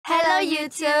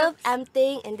YouTube, I'm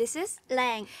Ting and this is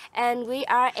Lang. And we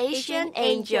are Asian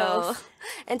Angels.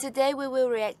 And today we will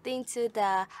reacting to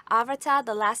the Avatar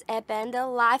The Last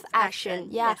Airbender live action.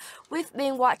 Yeah, yes. we've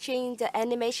been watching the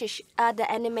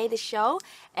animated show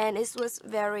and it was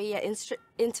very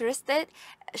interested.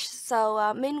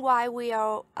 So meanwhile we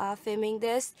are filming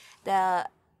this, the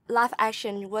live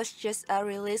action was just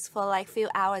released for like few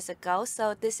hours ago,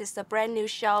 so this is a brand new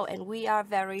show and we are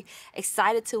very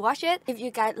excited to watch it. If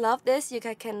you guys love this, you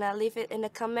guys can leave it in the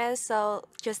comments, so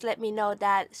just let me know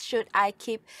that should I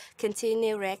keep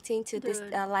continue reacting to this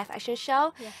live action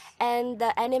show. Yes. And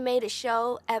the animated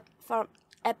show from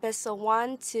episode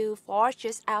 1 to 4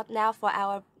 just out now for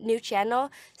our new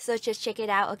channel, so just check it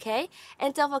out, okay?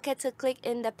 And don't forget to click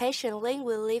in the Patreon link,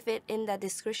 we'll leave it in the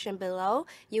description below.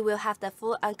 You will have the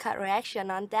full uncut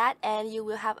reaction on that and you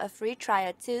will have a free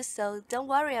trial too, so don't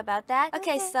worry about that.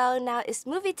 Okay, so now it's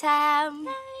movie time.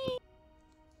 Yay.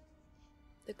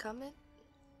 The comment?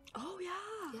 Oh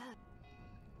yeah. Yeah.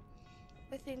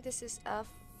 I think this is a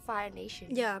Fire Nation.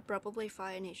 Yeah, probably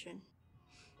Fire Nation.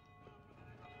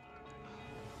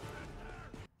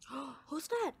 Who's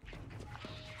that?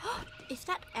 Is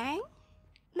that Aang?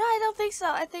 No, I don't think so.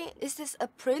 I think, is this a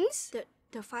prince?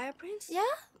 The Fire Prince? Yeah?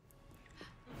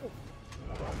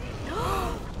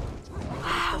 Wow.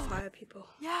 The Fire people.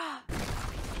 Yeah.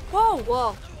 Whoa!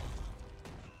 Whoa.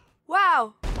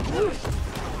 Wow!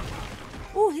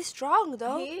 Ooh, he's strong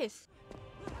though. He is.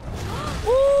 Ooh!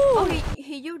 Oh,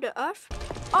 he used the earth?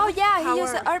 Oh yeah, power. he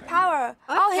used the earth power.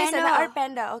 Oh, he's an Earthbender.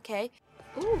 earthbender, okay.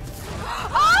 Ooh.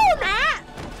 Oh, nah!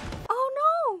 Oh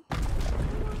no!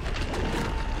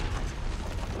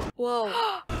 Whoa.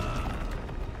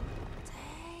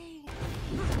 Dang.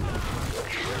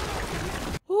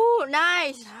 Ooh,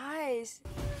 nice. Nice.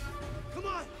 Come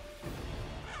on!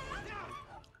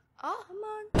 Oh, Come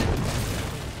on.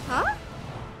 Huh?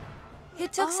 he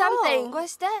took Oh. something.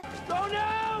 What's that? Oh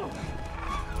no!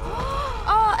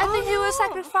 Oh, I think he will no.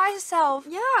 sacrifice himself.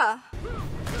 Yeah. Oh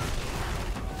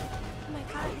my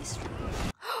god, he's strong.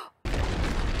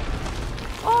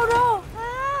 Oh no!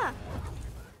 Ah.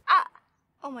 Ah!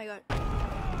 Oh my god.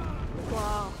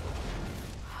 Wow.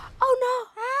 Oh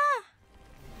no! Ah.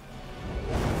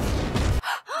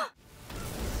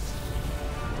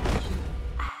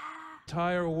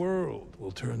 Entire world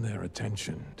will turn their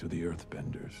attention to the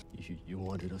Earthbenders. You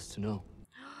wanted us to know.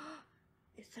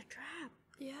 It's a trap.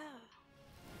 Yeah.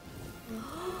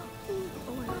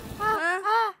 Oh my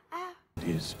god. It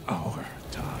is our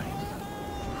time.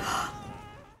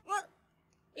 What?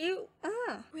 Ew.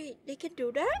 Wait, they can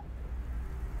do that?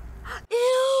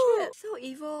 Ew! Shit, so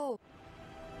evil.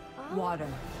 Water,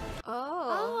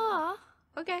 Oh.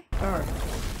 Oh. Okay. earth,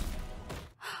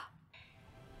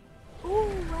 Oh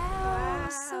wow. Wow.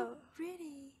 So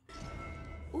pretty.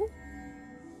 Ooh.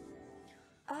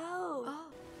 Oh.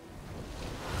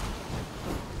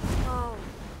 Oh.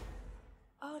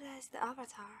 Oh, that's the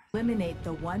Avatar. eliminate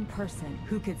the one person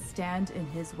who could stand in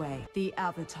his way, the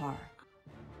Avatar.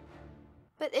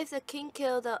 But if the king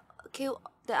kill the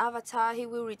Avatar, he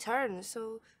will return.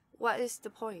 So what is the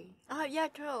point? Oh yeah,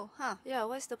 true. Huh. Yeah,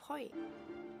 what's the point?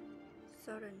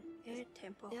 Southern Air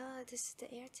Temple. Yeah, this is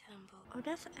the air temple. Oh,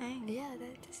 that's Aang. Yeah,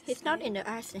 this is He's not it. in the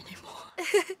ice anymore.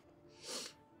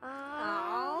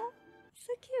 Oh.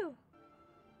 So cute.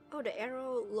 Oh, the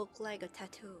arrow looked like a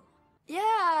tattoo.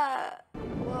 Yeah,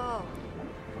 Whoa.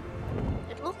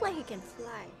 It looked like he can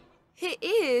fly. he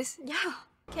is. Yeah.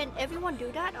 Can everyone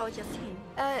do that or just him?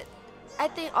 I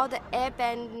think all the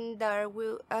airbender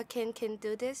will can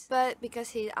do this, but because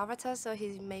he's Avatar, so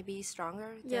he may be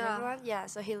stronger than Yeah. everyone. Yeah,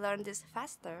 so he learned this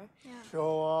faster. Yeah.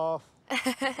 Show off.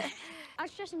 I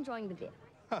was just enjoying the bit.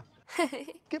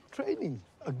 Skip training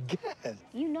again.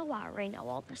 You know I already know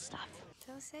all this stuff.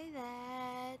 Don't say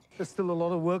that. There's still a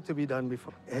lot of work to be done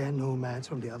before air nomads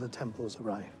from the other temples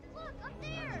arrive.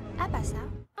 Abba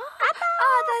sound.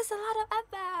 Oh, there's a lot of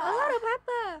Abba. A lot of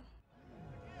pepper.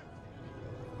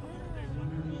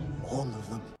 All of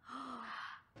them.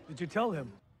 Did you tell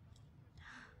him?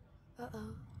 Uh-oh.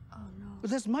 Oh no. But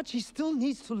there's much he still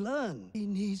needs to learn. He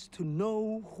needs to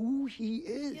know who he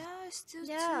is. Yeah, it's still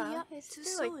Yeah, too young, he's too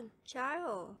still soon. a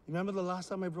child. Remember the last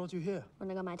time I brought you here?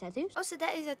 When I got my tattoos? Oh, so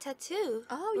that is a tattoo.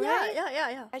 Oh right?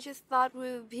 yeah. I just thought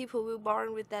people were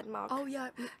born with that mark. Oh yeah.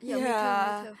 Me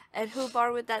too. And who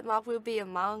born with that mark will be a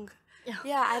monk. Yeah.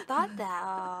 Yeah, I thought that.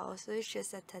 Oh, so it's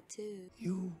just a tattoo.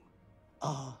 You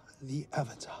are the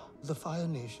Avatar. The Fire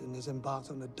Nation is embarked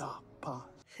on a dark path.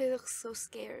 He looks so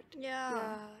scared. Yeah.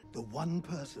 Yeah. The one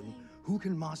person who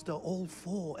can master all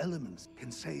 4 elements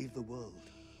can save the world.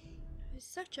 It's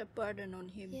such a burden on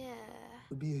him. Yeah. It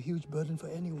would be a huge burden for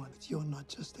anyone. But you're not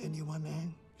just anyone,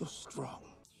 Aang. You're strong.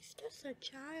 He's just a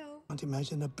child. Can't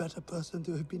imagine a better person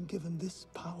to have been given this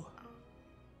power.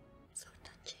 So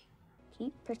touching.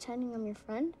 Keep pretending I'm your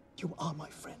friend? You are my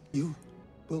friend. You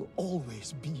will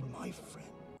always be my friend.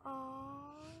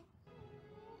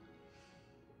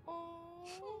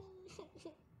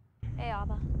 Hey,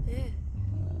 Abba. Yeah.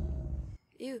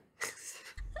 You.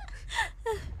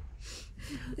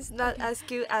 It's not as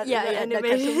cute as the The animation.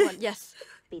 cartoon one. Yes.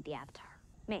 Be the avatar.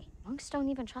 Me. Monks don't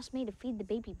even trust me to feed the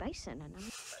baby bison, and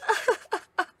I'm...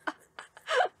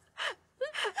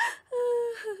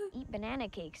 Eat banana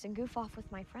cakes and goof off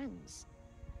with my friends.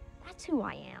 That's who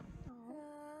I am.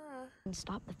 And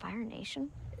stop the Fire Nation.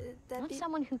 Not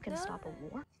someone who can stop a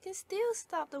war. Can still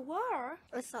stop the war.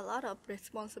 It's a lot of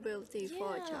responsibility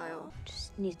for a child.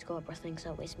 Just needs to go where things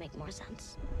always make more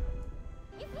sense.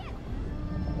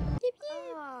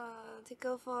 To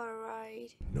go for a ride.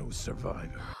 No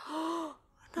survivor.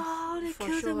 No, they For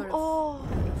killed them sure. all.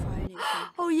 The Fire Nation.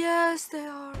 Oh yes, they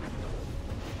are.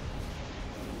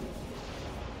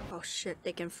 Oh shit,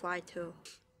 they can fly too.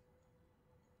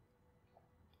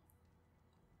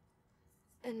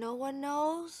 And no one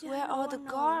knows Yeah, where no all the one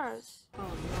knows. guards.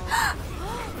 Oh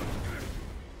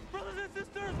Brothers and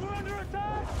sisters, we're under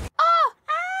attack!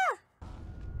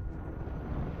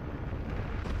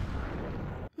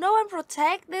 No one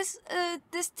protect this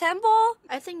temple. no.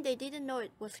 I think they didn't know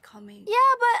it was coming.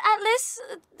 Yeah, but at least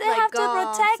they Like have to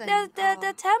guards protect and,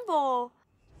 the temple.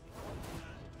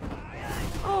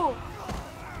 Oh.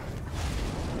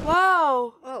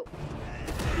 Wow. Oh,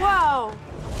 Wow.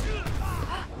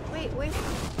 wait.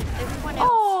 Everyone else.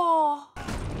 Oh.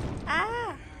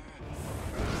 Ah!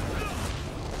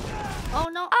 Oh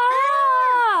no!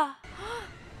 Ah.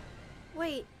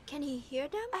 Wait, can he hear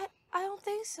them? I don't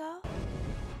think so.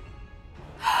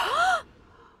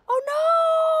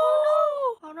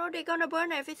 Oh no! Oh no, they're gonna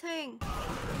burn everything.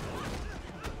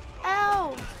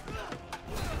 Ow!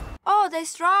 Oh, they're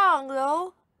strong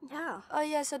though. Yeah. Oh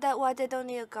yeah, so that's why they don't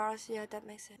need a guards. Yeah, that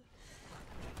makes sense.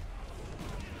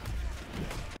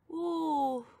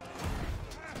 Ooh.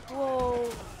 Whoa.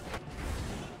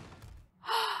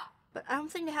 But I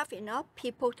don't think they have enough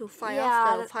people to fight Yeah,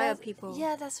 off the that- fire that's- people.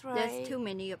 Yeah, that's right. There's too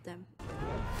many of them.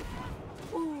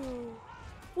 Ooh.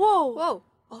 Whoa. Whoa!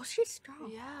 Oh, she's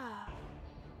strong. Yeah.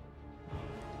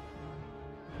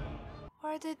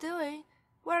 What are they doing?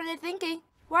 What are they thinking?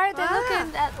 Why are they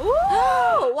looking at?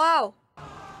 Oh, wow!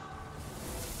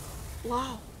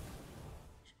 Wow!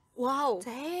 Wow!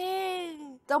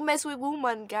 Dang! Don't mess with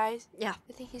woman, guys. Yeah.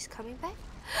 You think he's coming back?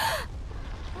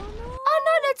 Oh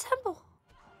no, the temple!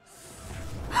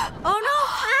 Oh no!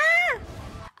 Ah!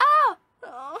 Oh!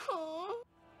 Oh.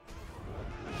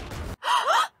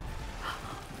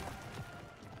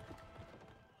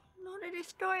 No, they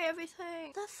destroy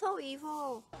everything. That's so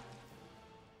evil.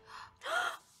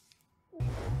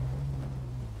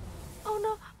 Oh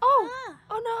no! Oh! Ah.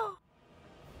 Oh no!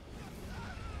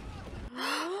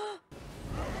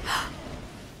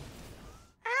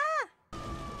 Ah!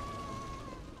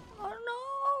 Oh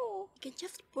no! You can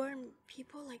just burn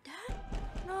people like that?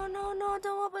 No, no, no!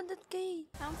 Don't open the gate.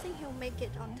 I don't think he'll make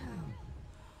it on time.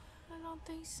 I don't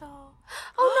think so.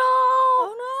 Oh no!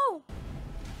 Oh no!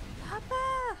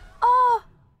 Papa! Oh!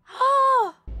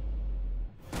 Oh!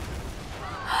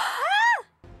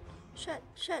 Shut!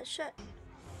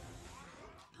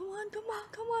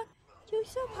 Come on!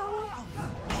 Use your power.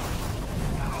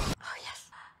 Oh yes!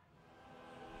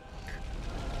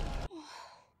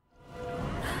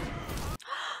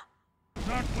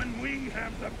 Not when we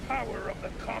have the power of the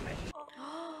comet.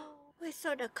 Wait,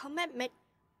 so the comet made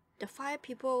the fire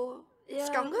people Yeah,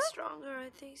 stronger? Stronger, I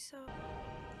think so.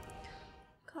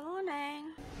 Come on,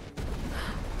 Ang.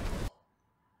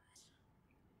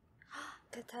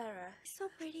 Katara. So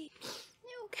pretty.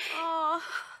 You okay? Oh,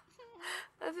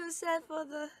 I feel sad for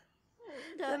the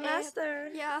master.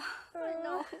 Yeah, I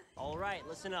know. All right,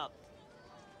 listen up.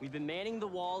 We've been manning the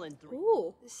wall in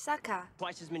Ooh. Saka.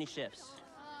 twice as many shifts.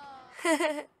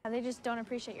 They just don't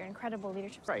appreciate your incredible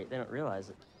leadership. Right, they don't realize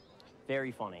it.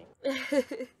 Very funny.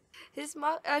 She's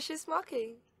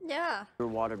mocking. Yeah. You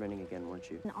were waterbending again, weren't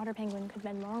you? An otter penguin could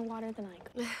bend more water than I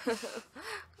could.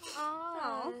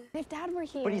 Oh. If Dad were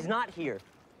here... But he's not here.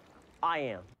 I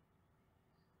am.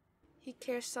 He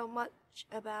cares so much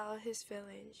about his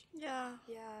village. Yeah.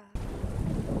 Yeah.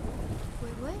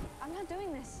 Wait, what? I'm not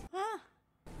doing this. Ah.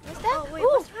 What's that? Oh, wait, Ooh.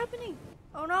 what's happening?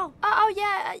 Oh no. Oh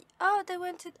yeah. Oh, they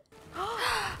went to.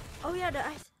 Oh yeah, the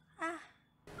ice. Ah.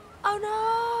 Oh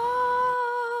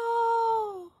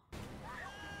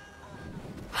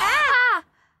no! Ah!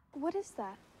 What is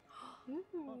that?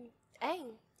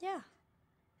 Ang. Yeah.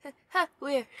 Ha,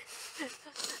 weird.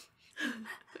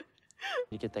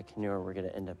 You get that canoe, or we're gonna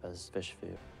end up as fish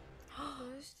food.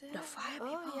 The fire people.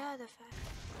 Oh yeah, the fire.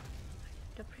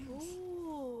 The prince.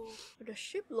 Ooh. The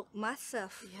ship look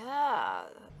massive. Yeah.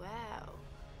 Wow.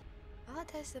 Oh,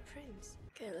 that's the prince.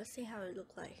 Okay, let's see how it look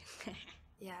like.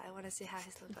 Yeah, I want to see how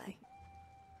his look like.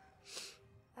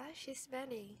 Ah, she's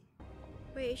spinning.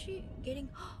 Wait, is she getting?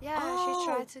 Yeah, Oh. she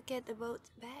tried to get the boat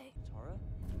back. Tara?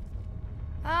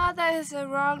 Ah, that is a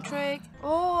wrong trick.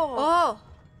 Oh. Oh.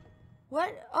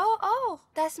 What? Oh, oh.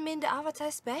 That's mean the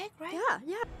avatar's back, right? Yeah,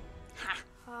 yeah. Ha.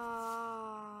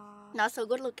 Oh. Not so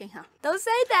good looking, huh? Don't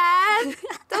say that.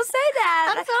 Don't say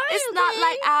that. I'm sorry, It's not okay?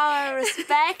 like our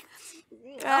respect.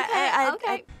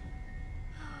 Okay.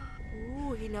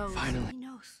 Ooh, he knows. He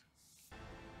knows.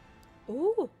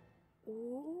 Ooh.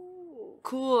 Ooh.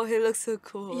 Cool. He looks so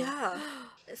cool. Yeah.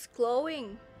 It's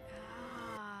glowing.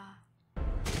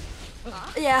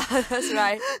 Yeah, that's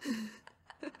right.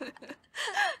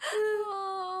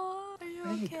 Oh, are you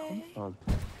okay?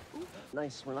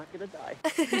 Nice, we're not gonna die.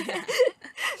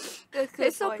 Good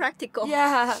It's so point. practical.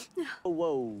 Yeah. Oh,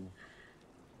 whoa.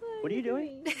 What are you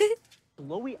doing?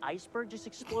 Glowy iceberg just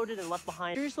exploded and left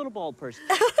behind. Curious little bald person.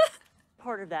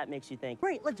 Part of that makes you think,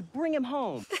 great, let's bring him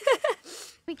home.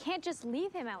 We can't just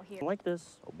leave him out here. Like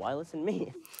this, why listen to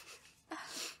me?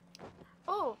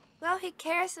 Oh, well, he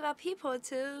cares about people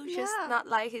too. Just Yeah. not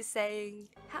like he's saying.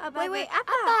 How about Wait, the-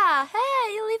 Appa.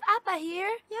 Hey, you leave Appa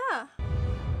here? Yeah.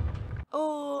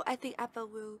 Oh, I think Appa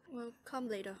will We'll come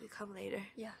later. come later.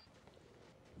 Yeah.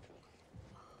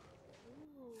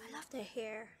 I love the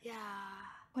hair. Yeah.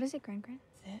 What is it, Gran?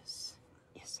 This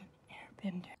is an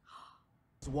airbender.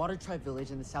 It's Water Tribe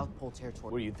Village in the South Pole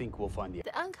Territory. Where do you think we'll find the...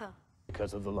 The uncle.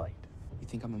 Because of the light. You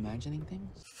think I'm imagining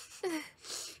things?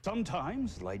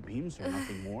 Sometimes light beams are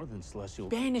nothing more than celestial...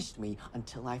 Banished me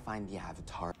until I find the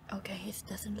Avatar. Okay, it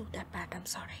doesn't look that bad. I'm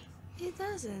sorry. He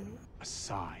doesn't. A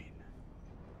sign.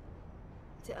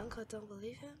 The uncle don't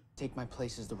believe him? Take my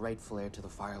place as the rightful heir to the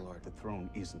Fire Lord. The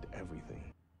throne isn't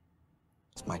everything.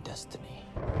 It's my destiny.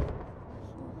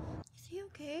 Is he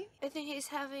okay? I think he's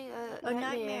having A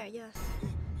nightmare, yes.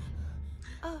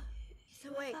 Oh, So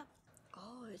wait.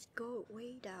 Oh, it's go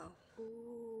way down.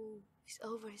 ooh, it's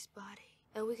over his body.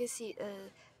 And we can see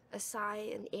a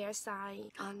sign, an air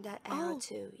sign on that arrow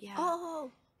too. Yeah.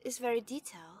 Oh. It's very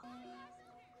detailed.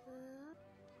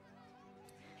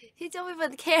 He don't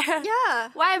even care. Yeah.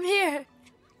 Why I'm here.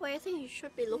 Wait, I think you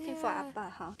should be looking for Yeah. Appa,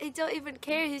 huh? He don't even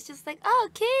care. He's just like, oh,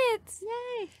 kids,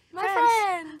 Yay. my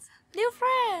friends, new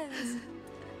friends.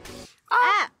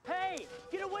 Ah. Hey,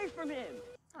 get away from him!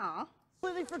 Aw.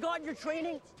 Completely forgotten your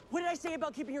training? What did I say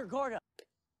about keeping your guard up?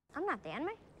 I'm not the anime.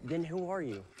 Then who are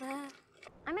you?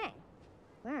 I'm A.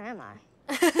 Where am I?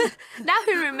 Now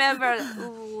he remember.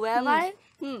 Who am I?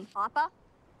 Appa?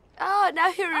 Oh,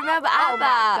 now he remember Oh my Abba.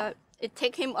 God. It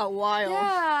take him a while.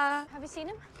 Yeah. Have you seen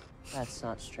him? That's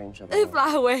not strange at He all.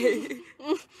 fly away.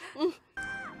 Who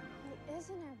is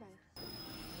an airbender?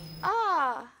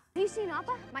 Ah, Have you seen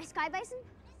Appa? My sky bison?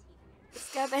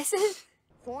 Sky Basin.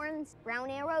 Horns, brown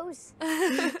arrows.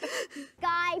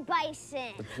 Sky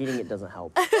bison. Repeating it doesn't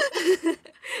help.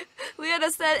 We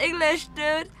understand English,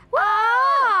 dude.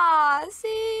 Wow,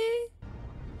 see?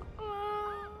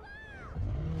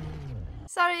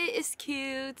 Sorry, it's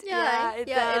cute. Yeah, it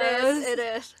yeah, does. it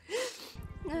is.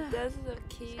 That's so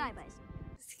cute. Sky bison.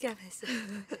 Sky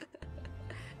Basin.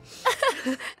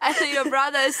 I think your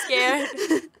brother is scared.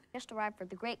 Just arrived for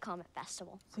the Great Comet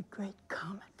Festival. The Great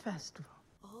Comet Festival.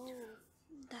 Oh,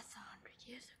 that's 100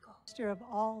 years ago. Master of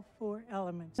all four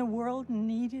elements. The world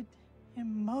needed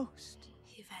him most.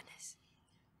 He vanished.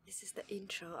 This is the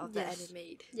intro of the Yes.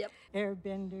 anime. Yep.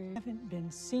 Airbenders haven't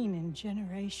been seen in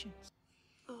generations.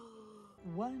 Oh,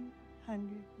 100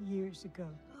 years ago,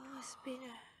 it's been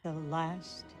the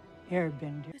last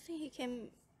airbender. I think he came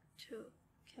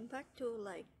back to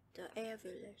like the air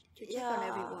village to check on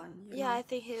everyone. you Yeah, know? I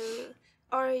think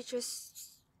or he just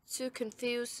too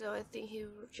confused, so I think he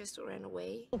just ran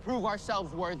away. We'll prove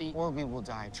ourselves worthy, or we will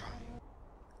die trying.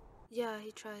 Yeah,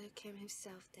 he tried to calm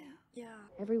himself down. Yeah.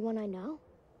 Everyone I know,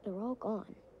 they're all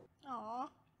gone. Aw.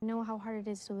 I know how hard it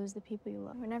is to lose the people you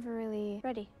love. We're never really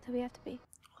ready till we have to be.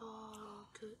 Oh,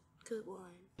 good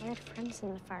one. I had friends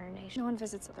in the Fire Nation. No one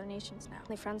visits other nations now.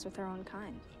 Only friends with their own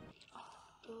kind.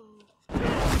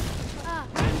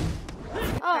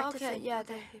 Oh, okay, yeah,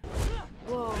 that hit.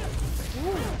 Whoa.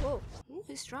 Whoa. Ooh,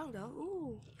 he's strong though.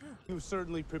 Ooh, yeah. You've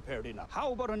certainly prepared enough.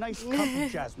 How about a nice cup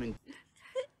of jasmine?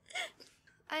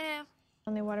 I am.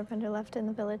 Only waterbender left in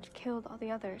the village killed all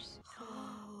the others.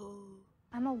 Oh,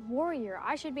 I'm a warrior.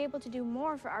 I should be able to do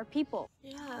more for our people.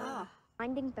 yeah.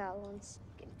 Finding balance,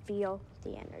 can feel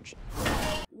the energy.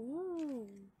 Ooh.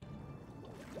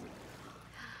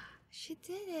 She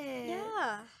did it.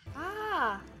 Yeah.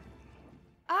 Ah,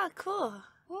 cool.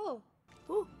 Oh.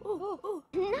 Ooh, ooh, ooh.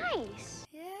 Nice.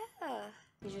 Yeah.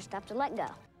 You just have to let go.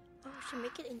 Oh, she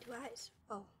make it into ice.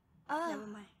 Oh. Ah. Never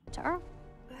mind. Tara?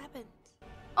 What happened?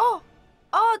 Oh,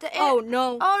 the air. Oh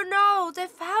no. Oh no, they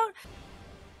found.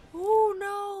 Oh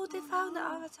no, they found the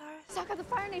avatar. Sokka, the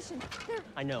Fire Nation.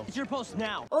 I know. It's your post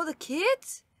now. Oh, the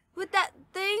kids with that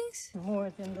things.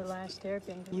 More than the last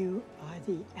Airbender. You are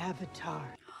the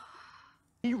Avatar.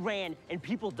 He ran and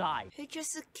people died. He's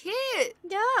just a kid.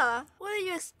 Yeah. What do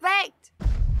you expect?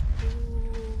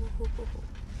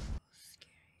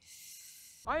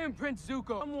 I am Prince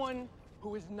Zuko, someone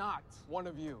who is not one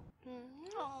of you.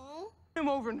 No. I'm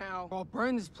over now. I'll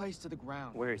burn this place to the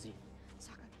ground. Where is he?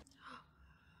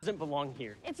 Doesn't belong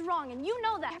here. It's wrong, and you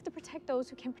know that. I have to protect those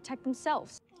who can protect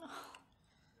themselves.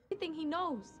 Everything he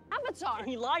knows. Avatar. And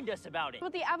he lied to us about it.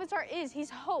 What the Avatar is, he's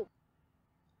hope.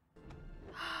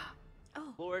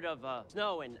 Lord of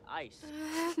snow and ice.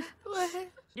 What?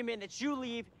 Demand that you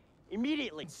leave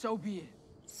immediately. So be it.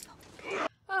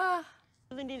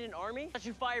 Really need an army? I thought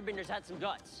you firebenders had some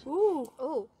guts. Ooh.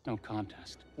 Oh. No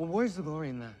contest. Well, where's the glory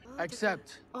in that?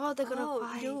 Except, They're gonna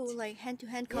fight. Do like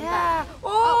hand-to-hand combat. Yeah.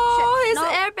 Oh, He's shit.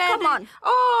 No, airbending. come on.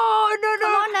 Oh no.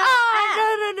 Come on now.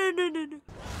 No.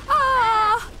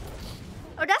 Ah.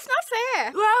 Oh, that's not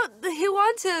fair. Well, he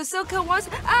wants to. Sokka wants.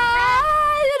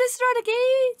 You destroy the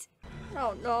gate.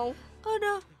 Oh no. Oh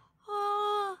no.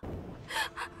 Oh.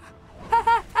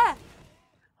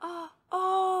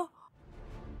 Oh.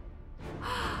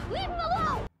 Leave him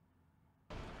alone!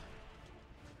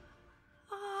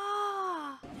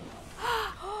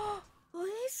 Oh,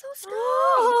 he's so strong.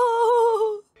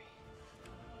 Oh.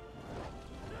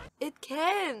 It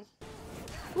can.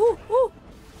 Ooh. Whoa.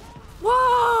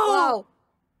 Wow.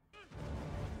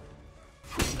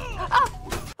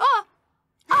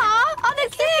 The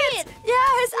kids! Yeah,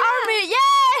 his army!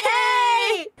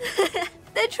 Yay!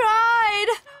 They tried!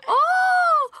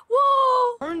 Oh!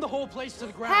 Whoa! burn the whole place to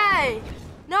the ground. Hey!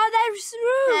 No, that's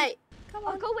rude! Hey, come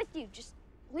I'll on. go with you. Just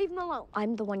leave him alone.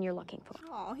 I'm the one you're looking for.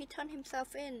 Oh, he turned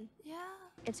himself in. Yeah.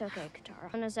 It's okay, Katara. No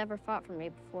one has ever fought for me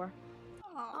before.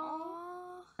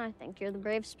 Oh. I think you're the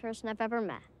bravest person I've ever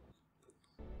met.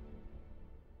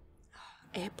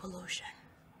 Air pollution.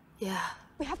 Yeah.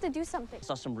 We have to do something. I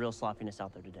saw some real sloppiness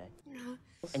out there today.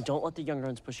 And don't let the younger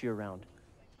ones push you around.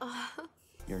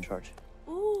 You're in charge.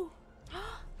 Ooh.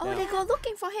 Oh, Yeah. they go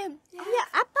looking for him. Yeah. Oh,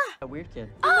 yeah, Appa. A weird kid.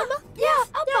 Yeah, Appa.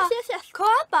 Yes. Call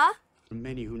Appa.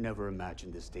 Many who never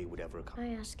imagined this day would ever come. Can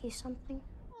I ask you something?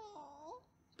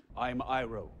 I am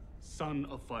Iroh, son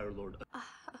of Fire Lord.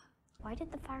 Why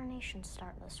did the Fire Nation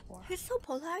start this war? He's so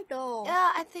polite though.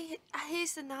 Yeah, I think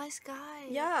he's a nice guy.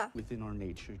 Yeah. Within our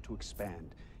nature to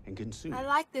expand and consume. I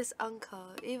like this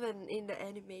uncle, even in the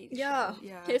animation. Yeah.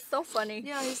 Yeah. He's so funny.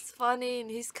 Yeah, he's funny and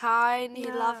he's kind. He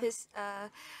Yeah. loves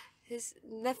his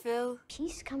nephew.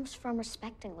 Peace comes from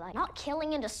respecting life, not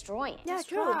killing and destroying. Yeah, That's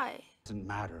true. right. It doesn't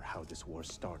matter how this war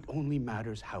starts. Only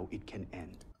matters how it can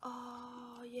end.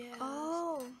 Oh, yeah.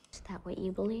 Oh. Is that what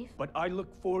you believe? But I look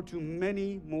forward to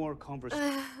many more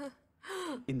conversations.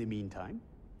 In the meantime,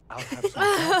 I'll have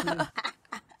some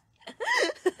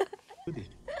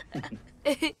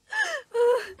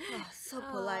Oh, so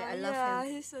polite. I love yeah,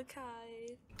 him. he's so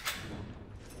kind.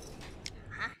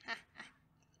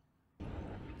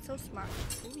 So smart.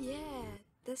 Oh, yeah,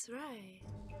 that's right.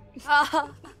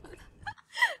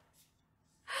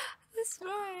 That's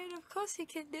right. Of course he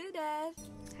can do that.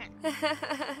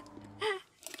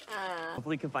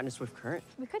 Hopefully you can find a swift current.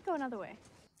 We could go another way.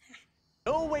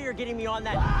 No way you're getting me on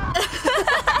that.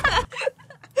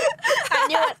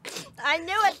 I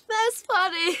knew it. That's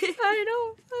funny. I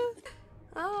know.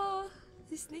 Oh,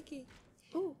 he's sneaky.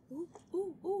 Ooh.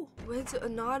 Went to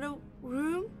another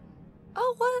room.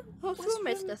 Oh, what? Whose What's room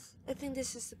is this? I think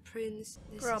this is the prince.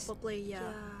 This is- Probably,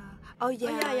 yeah. Oh,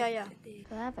 yeah. yeah. The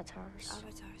The avatars.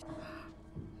 avatars.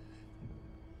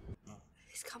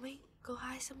 He's coming. Go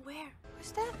hide somewhere.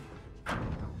 What's that?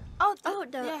 Oh,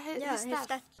 his his stuff.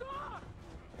 stuff.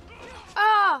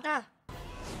 Oh! Ah.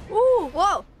 Ooh!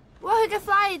 Whoa. Whoa, he can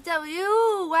fly W!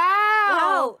 Wow!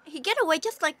 Wow. He get away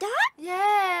just like that?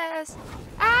 Yes!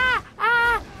 Ah!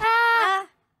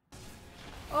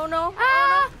 Oh no.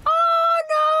 Ah! Oh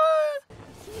no!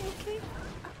 Okay.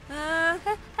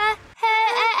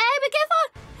 Hey, be careful!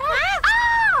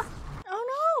 Ah! Oh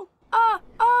no. Oh!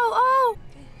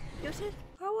 Use his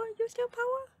power. Use your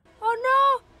power. Oh no!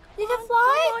 You can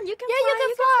fly? Come on, you can yeah, fly. you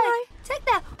can fly. Take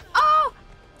that. Oh!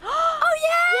 Oh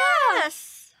yeah!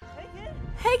 Yes.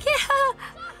 Hey, kid! Oh.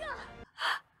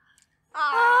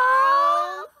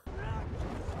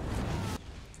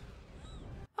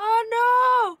 Oh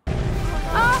no!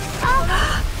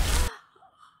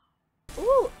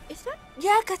 Oh, is that?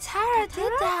 Yeah, Katara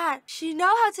did that. She know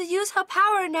how to use her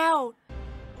power now.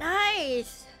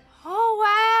 Nice. Oh,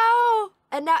 wow.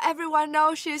 And now everyone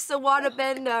knows she's the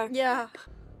waterbender. Yeah.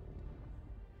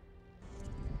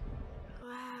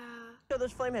 Wow. So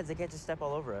those flameheads, they can't just step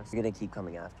all over us. They're gonna keep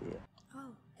coming after you. Oh,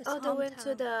 Oh, they went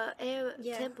to the air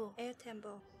temple. Air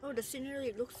temple. Oh, the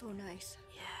scenery looks so nice.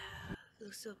 Yeah,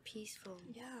 looks so peaceful.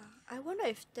 Yeah, I wonder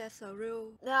if that's a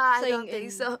real No, I thing don't think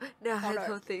in so. No, I horror.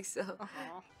 don't think so.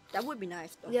 That would be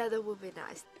nice though. Yeah, that would be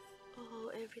nice.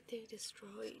 Oh, everything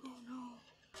destroyed. Oh no.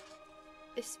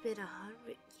 It's been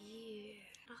 100 years.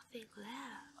 Nothing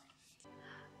left.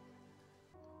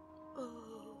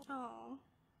 Oh. Oh.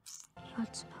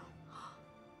 Let's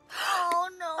Oh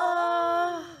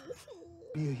no.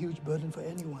 Be a huge burden for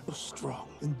anyone. So strong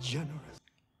and generous.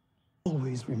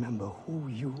 Always remember who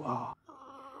you are.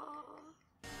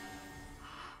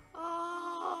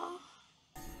 Oh.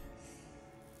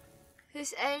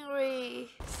 He's angry.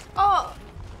 Oh.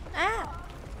 Ah.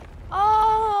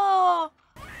 Oh.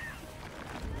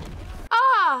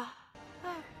 Ah.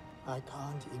 I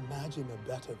can't imagine a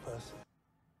better person.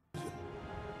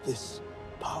 This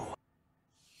power.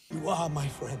 You are my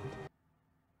friend.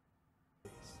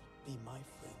 Please be my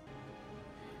friend.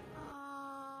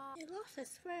 He lost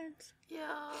his friends.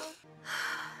 Yeah.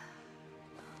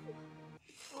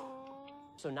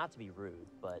 So not to be rude,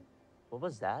 but what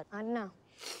was that? I don't know.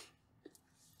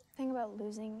 The thing about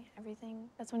losing everything,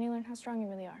 that's when you learn how strong you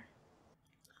really are.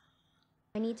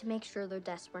 I need to make sure their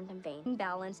deaths weren't in vain.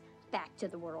 Balance back to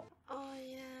the world. Oh,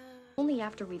 yeah. Only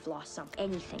after we've lost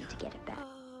anything to get it back.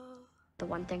 The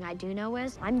one thing I do know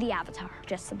is I'm the Avatar,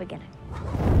 just the beginning.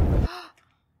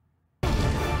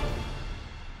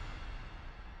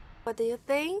 What do you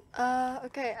think?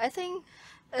 Okay, I think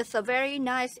it's a very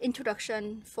nice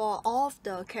introduction for all of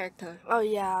the characters. Oh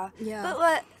yeah. Yeah. But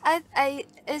what I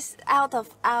it's out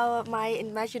of my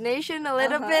imagination a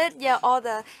little bit. Yeah,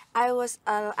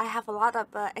 I have a lot of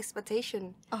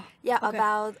expectation. Oh, yeah, okay.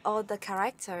 about all the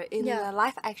character in Yeah. the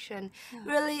live action.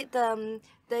 Really,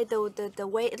 the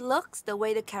way it looks, the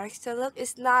way the character look,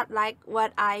 is not like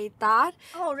what I thought.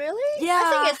 Oh really? Yeah. I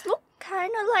think it looks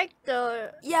kind of like the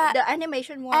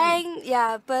animation one. And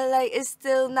yeah, but like it's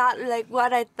still not like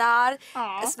what I thought.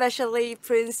 Aw. Especially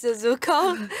Prince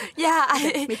Zuko. yeah,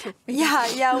 Me too.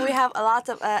 yeah, we have a lot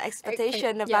of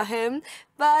expectation about him.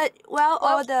 But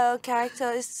all the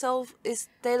characters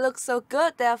they look so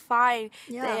good. They're fine.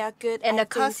 Yeah. They are good. And the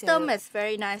acting costume too. is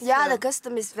very nice. Yeah, too. the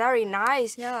costume is very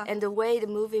nice. Yeah. And the way the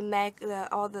movie make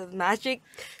all the magic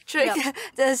trick, Yep.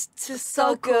 that's just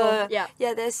so So cool. good. Yeah.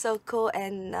 Yeah, that's so cool.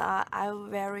 And I'm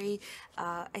very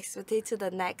excited to the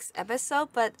next episode.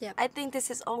 But Yep. I think this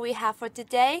is all we have for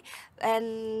today.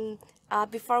 And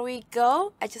before we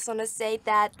go, I just want to say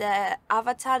that the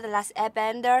Avatar, The Last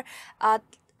Airbender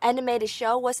animated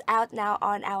show was out now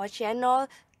on our channel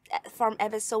from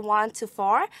episode 1 to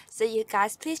 4. So you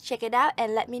guys please check it out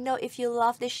and let me know if you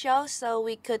love this show so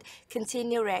we could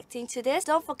continue reacting to this.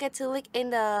 Don't forget to click in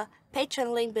the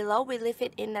Patreon link below. We leave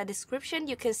it in the description.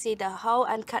 You can see the whole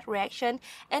uncut reaction.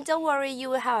 And don't worry, you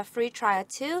will have a free trial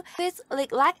too. Please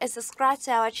click like and subscribe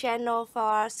to our channel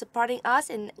for supporting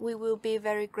us, and we will be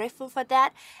very grateful for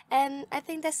that. And I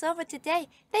think that's all for today.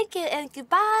 Thank you and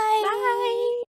goodbye. Bye.